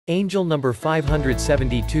Angel number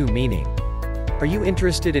 572 meaning. Are you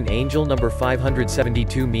interested in angel number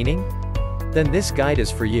 572 meaning? Then this guide is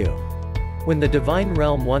for you. When the divine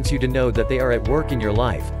realm wants you to know that they are at work in your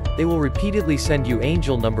life, they will repeatedly send you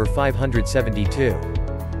angel number 572.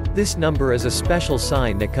 This number is a special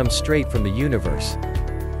sign that comes straight from the universe.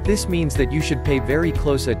 This means that you should pay very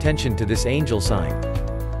close attention to this angel sign.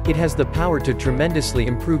 It has the power to tremendously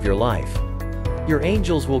improve your life. Your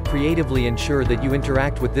angels will creatively ensure that you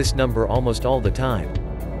interact with this number almost all the time.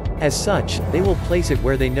 As such, they will place it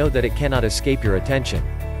where they know that it cannot escape your attention.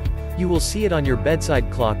 You will see it on your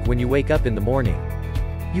bedside clock when you wake up in the morning.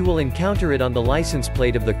 You will encounter it on the license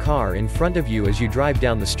plate of the car in front of you as you drive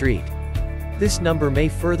down the street. This number may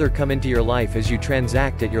further come into your life as you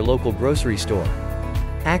transact at your local grocery store.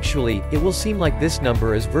 Actually, it will seem like this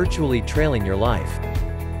number is virtually trailing your life.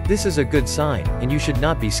 This is a good sign, and you should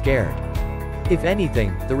not be scared. If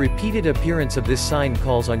anything, the repeated appearance of this sign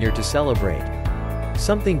calls on you to celebrate.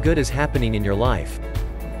 Something good is happening in your life.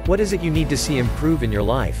 What is it you need to see improve in your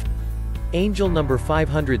life? Angel number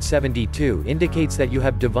 572 indicates that you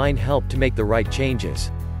have divine help to make the right changes.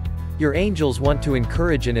 Your angels want to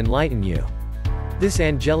encourage and enlighten you. This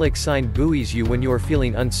angelic sign buoys you when you are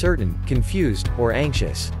feeling uncertain, confused, or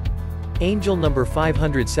anxious. Angel number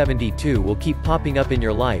 572 will keep popping up in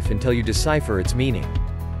your life until you decipher its meaning.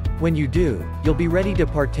 When you do, you'll be ready to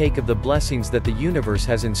partake of the blessings that the universe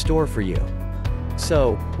has in store for you.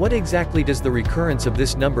 So, what exactly does the recurrence of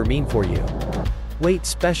this number mean for you? Wait,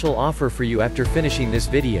 special offer for you after finishing this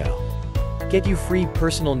video. Get you free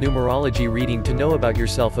personal numerology reading to know about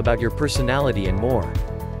yourself, about your personality and more.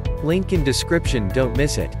 Link in description, don't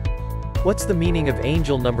miss it. What's the meaning of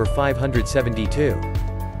angel number 572?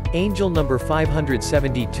 Angel number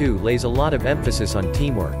 572 lays a lot of emphasis on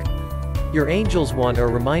teamwork. Your angels are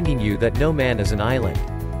reminding you that no man is an island.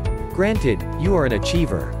 Granted, you are an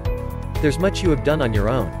achiever. There's much you have done on your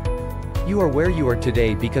own. You are where you are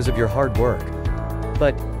today because of your hard work.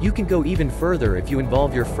 But, you can go even further if you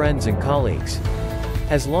involve your friends and colleagues.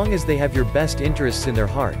 As long as they have your best interests in their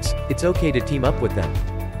hearts, it's okay to team up with them.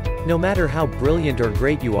 No matter how brilliant or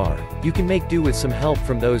great you are, you can make do with some help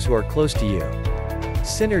from those who are close to you.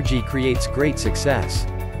 Synergy creates great success.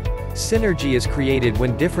 Synergy is created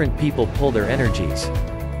when different people pull their energies.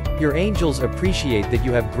 Your angels appreciate that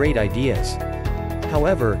you have great ideas.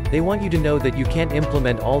 However, they want you to know that you can't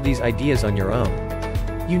implement all these ideas on your own.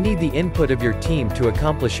 You need the input of your team to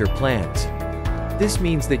accomplish your plans. This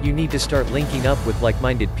means that you need to start linking up with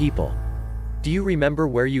like-minded people. Do you remember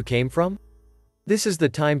where you came from? This is the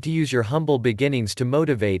time to use your humble beginnings to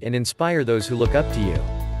motivate and inspire those who look up to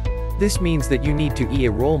you. This means that you need to be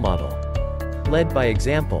a role model. Led by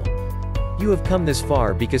example. You have come this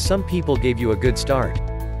far because some people gave you a good start.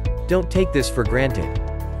 Don't take this for granted.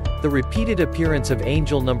 The repeated appearance of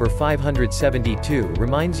angel number 572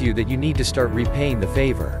 reminds you that you need to start repaying the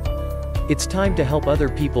favor. It's time to help other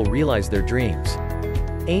people realize their dreams.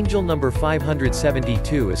 Angel number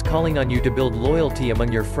 572 is calling on you to build loyalty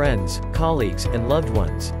among your friends, colleagues, and loved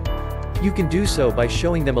ones. You can do so by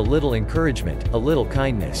showing them a little encouragement, a little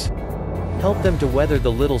kindness. Help them to weather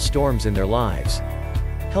the little storms in their lives.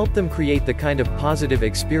 Help them create the kind of positive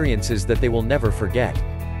experiences that they will never forget.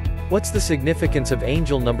 What's the significance of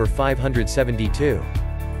angel number 572?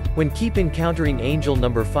 When keep encountering angel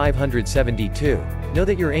number 572, know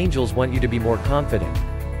that your angels want you to be more confident.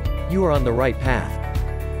 You are on the right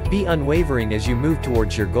path. Be unwavering as you move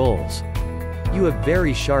towards your goals. You have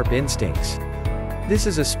very sharp instincts. This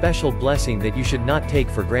is a special blessing that you should not take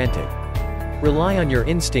for granted. Rely on your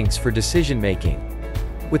instincts for decision-making.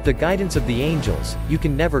 With the guidance of the angels, you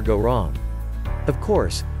can never go wrong. Of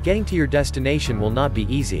course, getting to your destination will not be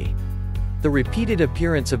easy. The repeated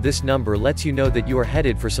appearance of this number lets you know that you are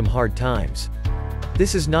headed for some hard times.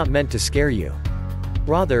 This is not meant to scare you.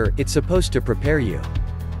 Rather, it's supposed to prepare you.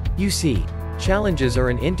 You see, challenges are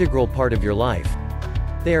an integral part of your life.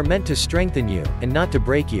 They are meant to strengthen you, and not to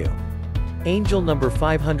break you. Angel number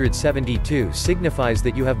 572 signifies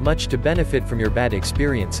that you have much to benefit from your bad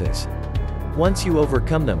experiences. Once you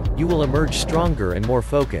overcome them, you will emerge stronger and more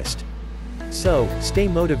focused. So, stay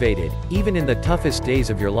motivated, even in the toughest days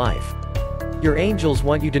of your life. Your angels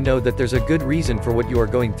want you to know that there's a good reason for what you are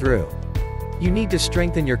going through. You need to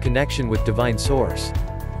strengthen your connection with Divine Source.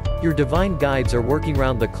 Your divine guides are working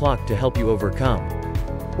round the clock to help you overcome.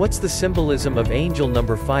 What's the symbolism of angel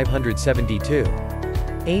number 572?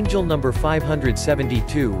 Angel number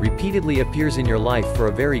 572 repeatedly appears in your life for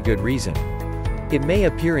a very good reason. It may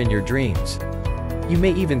appear in your dreams. You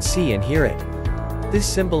may even see and hear it. This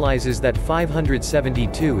symbolizes that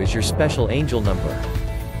 572 is your special angel number.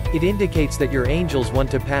 It indicates that your angels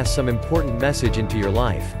want to pass some important message into your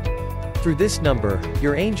life. Through this number,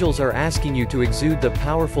 your angels are asking you to exude the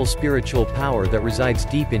powerful spiritual power that resides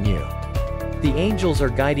deep in you. The angels are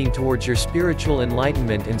guiding towards your spiritual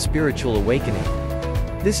enlightenment and spiritual awakening.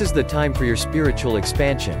 This is the time for your spiritual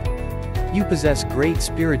expansion. You possess great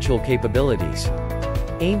spiritual capabilities.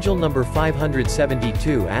 Angel number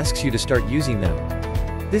 572 asks you to start using them.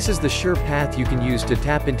 This is the sure path you can use to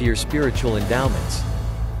tap into your spiritual endowments.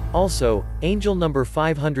 Also, angel number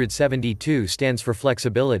 572 stands for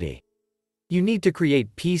flexibility. You need to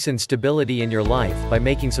create peace and stability in your life by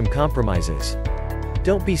making some compromises.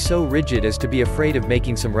 Don't be so rigid as to be afraid of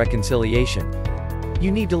making some reconciliation.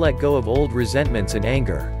 You need to let go of old resentments and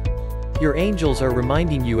anger. Your angels are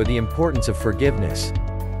reminding you of the importance of forgiveness.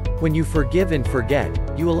 When you forgive and forget,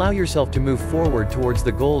 you allow yourself to move forward towards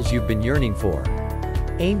the goals you've been yearning for.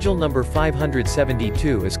 Angel number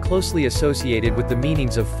 572 is closely associated with the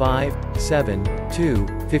meanings of 5, 7,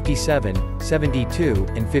 2, 57, 72,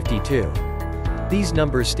 and 52. These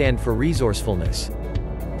numbers stand for resourcefulness.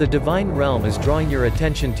 The divine realm is drawing your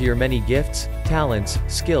attention to your many gifts, talents,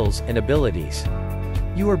 skills, and abilities.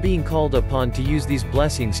 You are being called upon to use these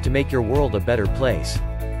blessings to make your world a better place.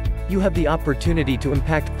 You have the opportunity to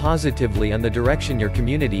impact positively on the direction your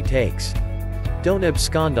community takes. Don't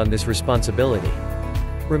abscond on this responsibility.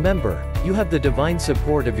 Remember, you have the divine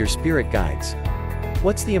support of your spirit guides.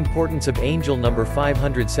 What's the importance of angel number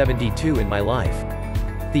 572 in my life?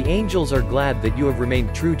 The angels are glad that you have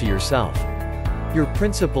remained true to yourself. Your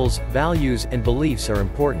principles, values, and beliefs are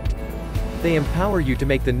important. They empower you to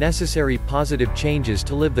make the necessary positive changes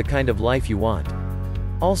to live the kind of life you want.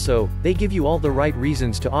 Also, they give you all the right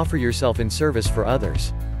reasons to offer yourself in service for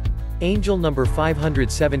others. Angel number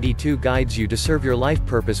 572 guides you to serve your life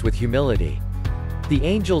purpose with humility. The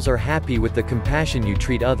angels are happy with the compassion you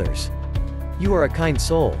treat others. You are a kind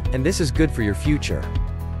soul, and this is good for your future.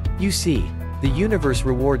 You see, the universe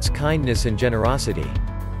rewards kindness and generosity.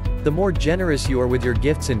 The more generous you are with your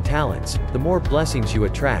gifts and talents, the more blessings you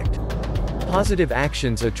attract. Positive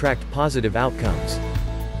actions attract positive outcomes.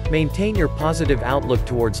 Maintain your positive outlook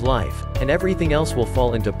towards life, and everything else will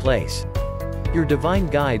fall into place. Your divine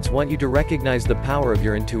guides want you to recognize the power of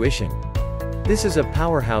your intuition. This is a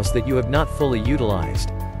powerhouse that you have not fully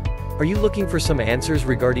utilized. Are you looking for some answers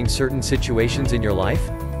regarding certain situations in your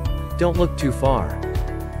life? Don't look too far.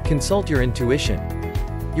 Consult your intuition.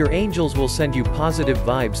 Your angels will send you positive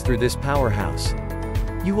vibes through this powerhouse.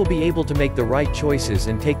 You will be able to make the right choices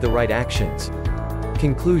and take the right actions.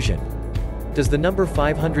 Conclusion. Does the number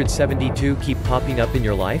 572 keep popping up in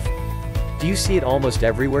your life? Do you see it almost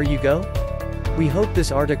everywhere you go? We hope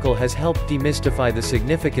this article has helped demystify the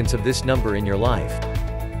significance of this number in your life.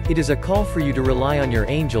 It is a call for you to rely on your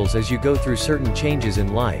angels as you go through certain changes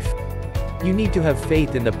in life. You need to have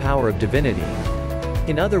faith in the power of divinity.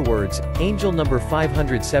 In other words, angel number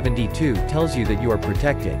 572 tells you that you are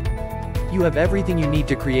protected. You have everything you need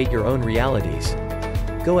to create your own realities.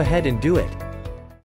 Go ahead and do it.